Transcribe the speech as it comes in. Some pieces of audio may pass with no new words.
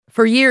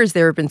For years,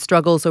 there have been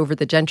struggles over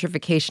the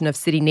gentrification of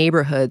city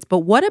neighborhoods, but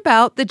what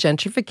about the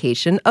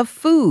gentrification of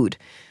food?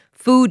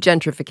 Food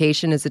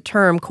gentrification is a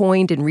term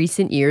coined in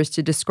recent years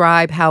to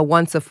describe how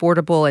once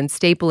affordable and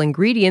staple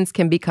ingredients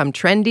can become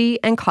trendy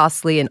and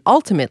costly and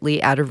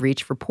ultimately out of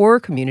reach for poorer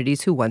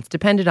communities who once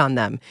depended on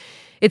them.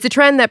 It's a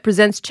trend that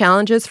presents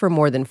challenges for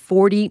more than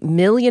 40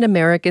 million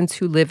Americans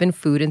who live in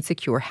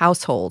food-insecure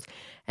households.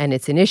 And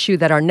it's an issue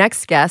that our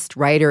next guest,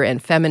 writer and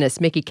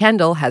feminist Mikki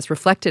Kendall, has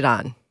reflected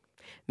on.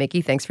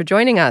 Mikki, thanks for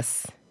joining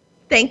us.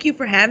 Thank you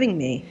for having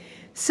me.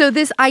 So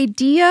this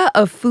idea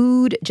of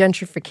food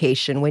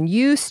gentrification, when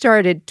you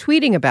started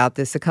tweeting about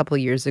this a couple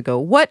of years ago,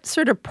 what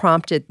sort of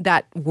prompted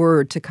that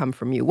word to come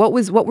from you? What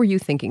were you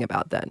thinking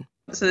about then?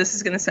 So this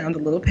is going to sound a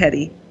little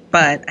petty,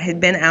 but I had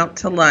been out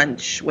to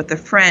lunch with a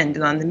friend,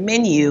 and on the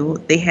menu,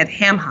 they had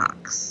ham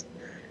hocks.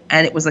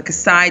 And it was like a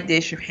side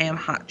dish of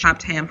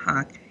chopped ham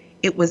hock.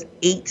 It was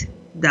 $8.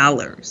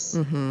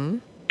 Mm-hmm.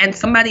 And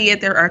somebody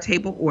at our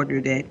table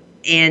ordered it.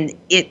 And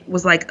it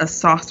was like a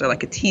saucer,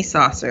 like a tea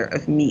saucer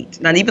of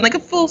meat, not even like a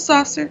full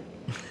saucer.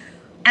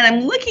 And I'm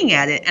looking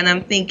at it and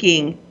I'm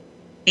thinking,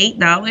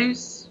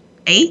 $8?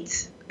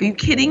 8? Are you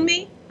kidding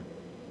me?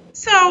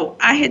 So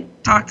I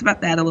had talked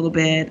about that a little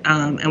bit.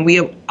 And we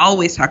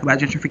always talk about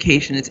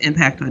gentrification, its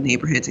impact on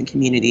neighborhoods and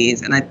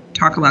communities. And I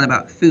talk a lot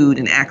about food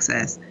and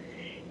access.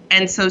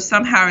 And so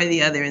somehow or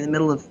the other, in the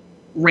middle of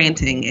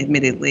ranting,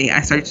 admittedly,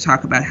 I started to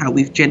talk about how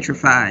we've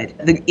gentrified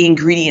the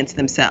ingredients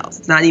themselves.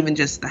 It's not even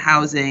just the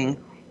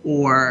housing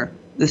or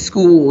the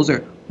schools,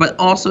 but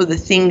also the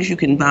things you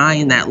can buy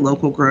in that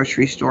local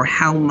grocery store,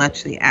 how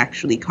much they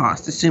actually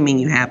cost, assuming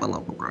you have a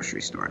local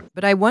grocery store.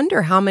 But I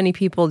wonder how many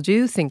people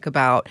do think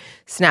about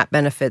SNAP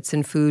benefits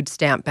and food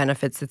stamp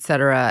benefits, et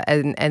cetera,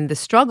 and the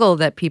struggle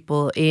that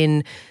people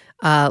in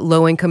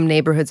low-income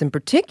neighborhoods in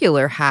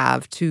particular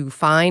have to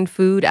find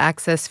food,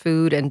 access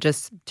food, and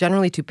just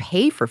generally to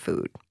pay for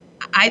food.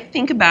 I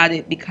think about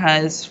it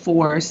because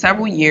for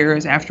several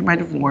years after my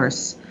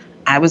divorce,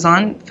 I was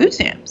on food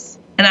stamps.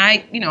 And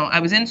I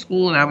was in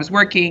school and I was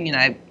working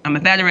and I'm a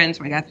veteran,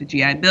 so I got the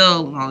GI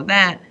Bill and all of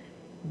that.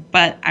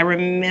 But I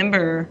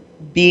remember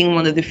being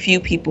one of the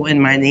few people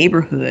in my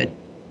neighborhood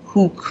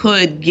who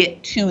could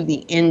get to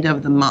the end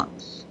of the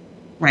month,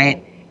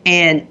 right?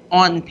 And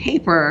on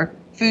paper,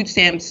 food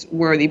stamps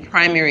were the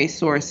primary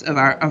source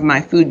of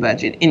my food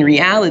budget. In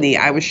reality,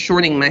 I was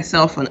shorting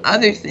myself on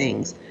other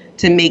things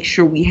to make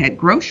sure we had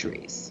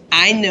groceries.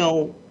 I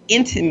know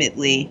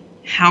intimately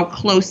how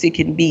close it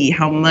can be,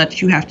 how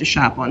much you have to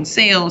shop on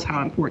sales,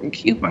 how important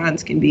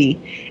coupons can be,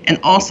 and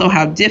also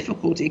how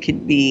difficult it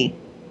can be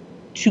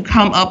to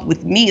come up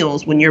with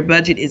meals when your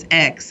budget is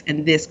X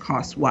and this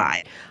costs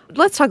Y.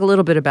 Let's talk a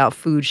little bit about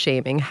food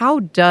shaming. How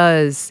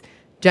does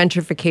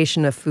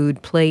gentrification of food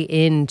play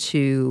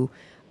into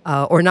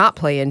or not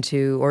play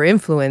into or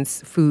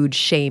influence food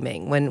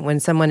shaming when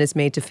someone is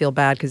made to feel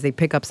bad because they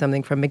pick up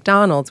something from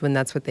McDonald's when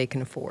that's what they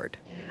can afford?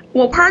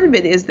 Well, part of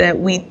it is that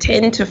we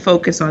tend to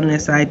focus on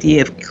this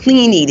idea of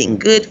clean eating,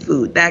 good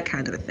food, that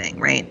kind of a thing,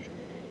 right?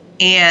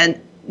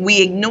 And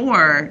we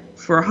ignore,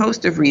 for a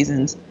host of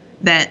reasons,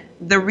 that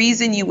the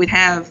reason you would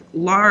have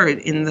lard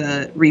in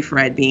the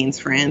refried beans,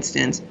 for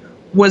instance,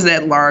 was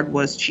that lard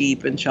was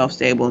cheap and shelf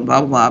stable and blah,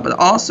 blah, blah, but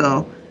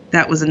also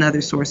that was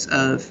another source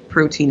of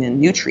protein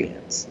and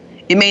nutrients.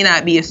 It may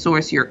not be a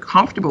source you're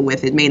comfortable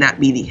with. It may not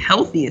be the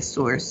healthiest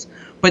source,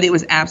 but it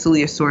was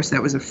absolutely a source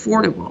that was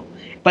affordable.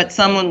 But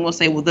someone will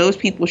say, well, those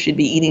people should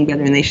be eating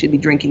better and they should be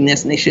drinking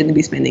this and they shouldn't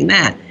be spending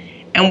that.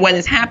 And what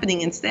is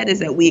happening instead is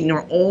that we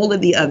ignore all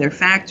of the other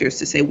factors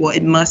to say, well,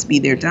 it must be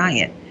their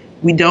diet.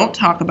 We don't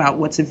talk about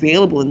what's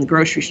available in the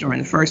grocery store in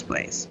the first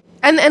place.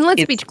 And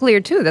let's be clear,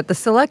 too, that the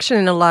selection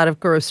in a lot of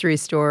grocery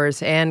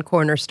stores and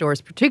corner stores,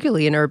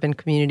 particularly in urban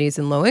communities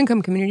and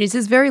low-income communities,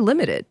 is very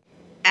limited.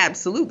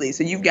 Absolutely.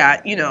 So you've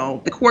got,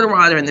 the quarter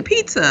water and the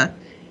pizza.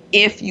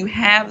 If you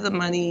have the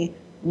money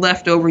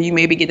left over, you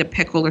maybe get a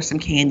pickle or some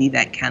candy,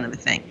 that kind of a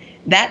thing.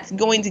 That's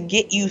going to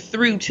get you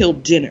through till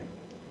dinner,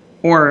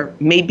 or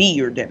maybe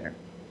your dinner.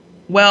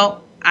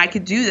 Well, I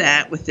could do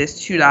that with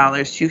this $2,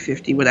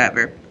 $2.50,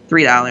 whatever,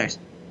 $3.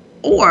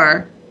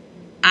 Or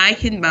I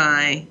can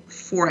buy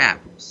 4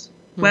 apples.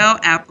 Well,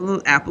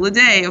 apple a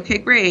day. Okay,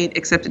 great.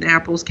 Except an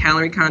apple's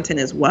calorie content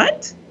is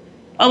what?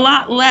 A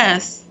lot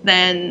less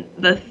than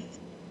the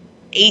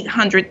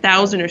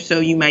 800,000 or so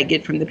you might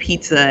get from the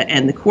pizza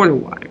and the quarter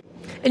water.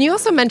 And you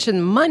also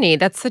mentioned money.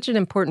 That's such an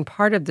important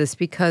part of this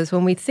because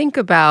when we think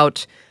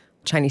about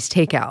Chinese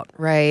takeout,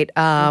 right,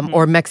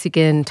 or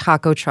Mexican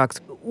taco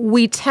trucks,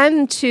 we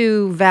tend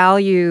to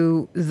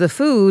value the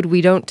food.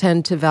 We don't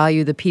tend to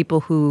value the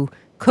people who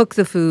cook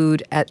the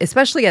food,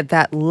 especially at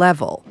that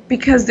level.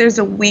 Because there's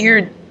a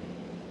weird,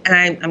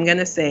 and I'm going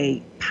to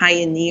say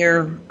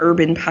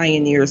urban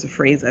pioneer is a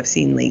phrase I've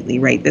seen lately,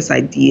 right? This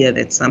idea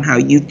that somehow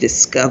you've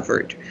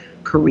discovered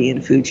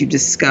Korean food, you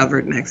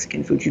discovered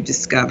Mexican food, you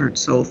discovered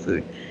soul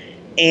food.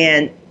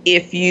 And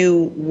if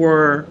you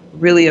were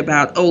really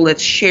about,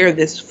 let's share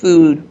this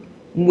food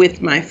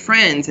with my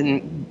friends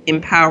and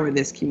empower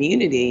this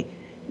community,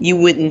 you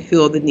wouldn't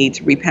feel the need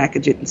to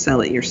repackage it and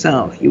sell it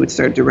yourself. You would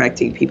start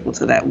directing people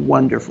to that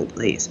wonderful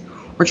place,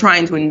 or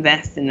trying to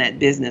invest in that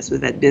business so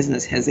that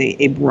business has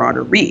a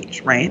broader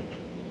reach, right?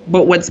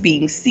 But what's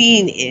being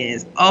seen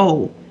is,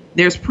 oh,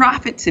 there's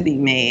profit to be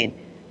made,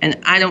 and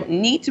I don't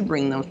need to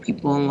bring those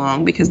people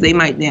along because they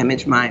might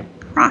damage my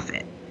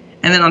profit.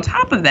 And then on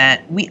top of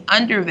that, we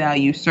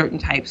undervalue certain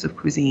types of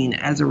cuisine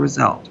as a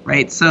result,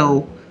 right?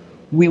 So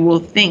we will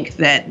think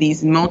that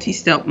these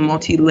multi-step,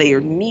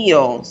 multi-layered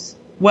meals,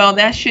 well,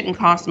 that shouldn't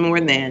cost more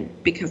than,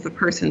 because the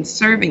person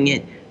serving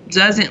it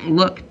doesn't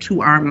look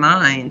to our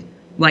mind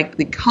like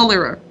the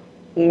color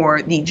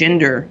or the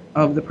gender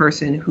of the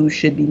person who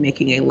should be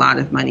making a lot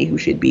of money, who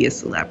should be a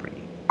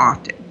celebrity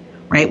often,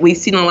 right? We've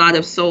seen a lot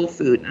of soul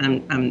food.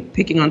 I'm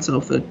picking on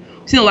soul food.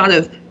 We've seen a lot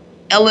of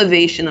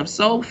elevation of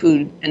soul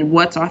food and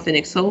what's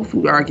authentic soul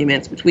food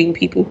arguments between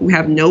people who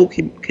have no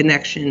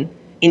connection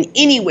in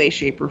any way,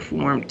 shape, or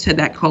form to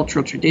that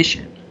cultural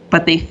tradition,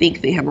 but they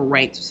think they have a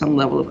right to some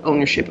level of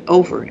ownership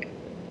over it.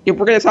 If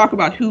we're going to talk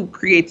about who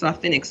creates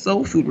authentic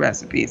soul food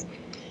recipes,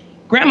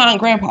 grandma and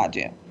grandpa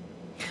do.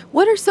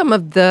 What are some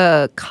of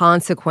the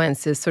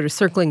consequences, sort of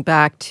circling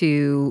back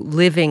to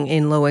living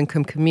in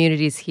low-income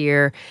communities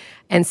here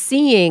and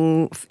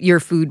seeing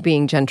your food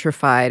being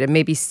gentrified and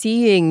maybe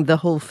seeing the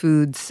Whole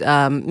Foods,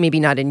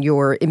 maybe not in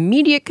your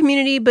immediate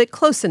community, but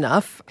close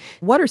enough?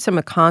 What are some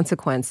of the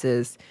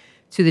consequences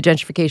to the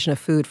gentrification of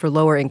food for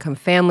lower-income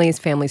families,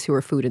 families who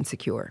are food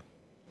insecure?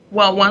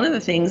 Well, one of the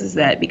things is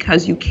that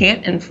because you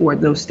can't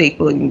afford those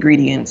staple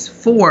ingredients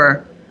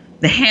for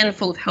the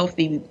handful of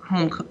healthy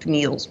home-cooked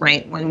meals,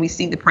 right? When we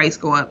see the price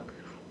go up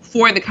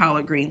for the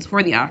collard greens,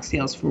 for the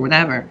oxtails, for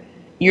whatever,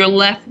 you're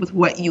left with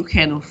what you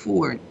can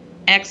afford.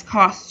 X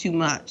costs too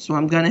much, so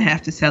I'm going to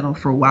have to settle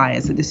for Y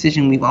as a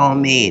decision we've all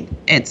made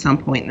at some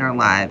point in our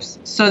lives.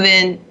 So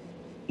then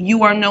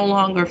you are no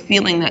longer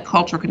feeling that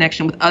cultural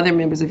connection with other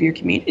members of your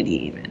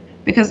community even,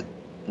 because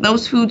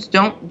those foods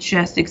don't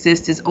just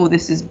exist as, oh,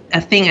 this is a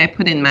thing I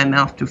put in my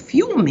mouth to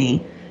fuel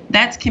me.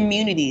 That's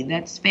community,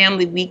 that's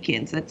family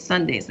weekends, that's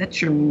Sundays,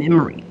 that's your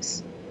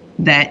memories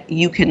that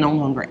you can no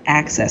longer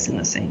access in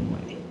the same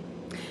way.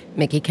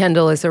 Mikki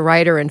Kendall is a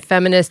writer and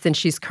feminist, and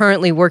she's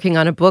currently working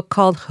on a book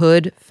called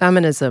Hood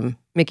Feminism.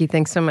 Mikki,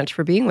 thanks so much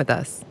for being with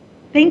us.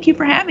 Thank you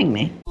for having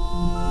me.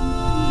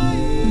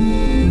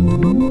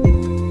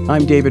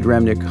 I'm David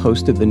Remnick,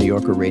 host of the New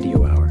Yorker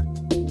Radio Hour.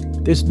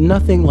 There's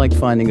nothing like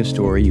finding a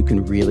story you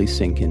can really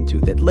sink into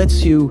that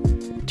lets you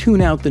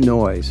tune out the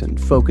noise and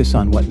focus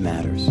on what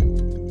matters.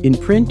 In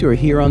print or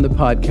here on the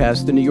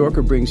podcast, The New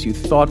Yorker brings you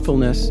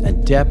thoughtfulness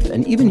and depth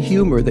and even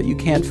humor that you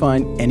can't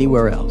find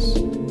anywhere else.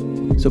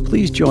 So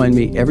please join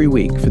me every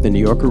week for The New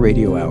Yorker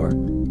Radio Hour,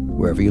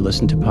 wherever you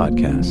listen to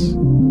podcasts.